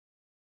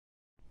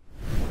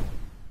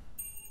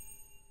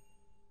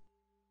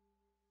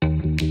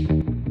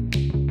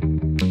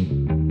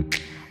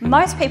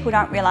Most people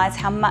don't realise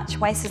how much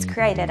waste is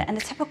created in a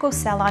typical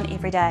salon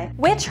every day.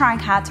 We're trying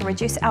hard to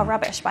reduce our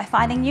rubbish by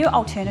finding new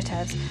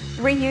alternatives,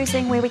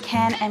 reusing where we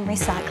can and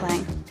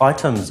recycling.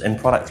 Items and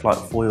products like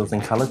foils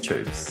and colour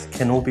tubes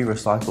can all be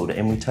recycled,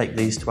 and we take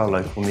these to our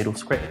local metal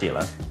scrap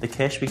dealer. The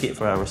cash we get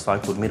for our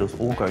recycled metals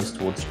all goes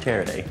towards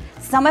charity.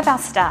 Some of our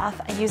staff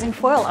are using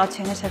foil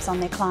alternatives on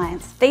their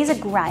clients. These are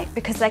great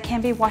because they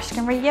can be washed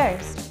and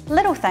reused.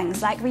 Little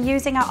things like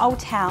reusing our old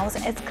towels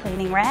as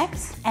cleaning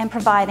rags and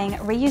providing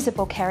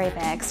reusable carry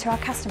bags to our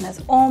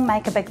customers all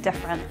make a big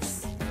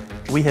difference.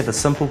 We have a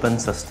simple bin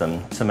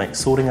system to make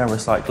sorting our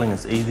recycling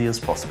as easy as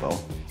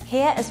possible.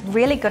 Hair is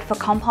really good for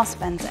compost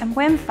bins and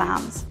worm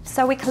farms,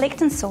 so we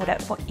collect and sort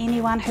it for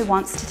anyone who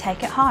wants to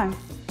take it home.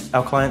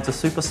 Our clients are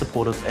super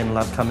supportive and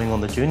love coming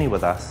on the journey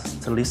with us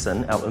to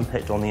lessen our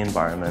impact on the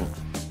environment.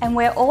 And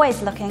we're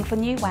always looking for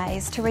new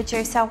ways to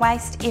reduce our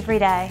waste every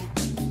day.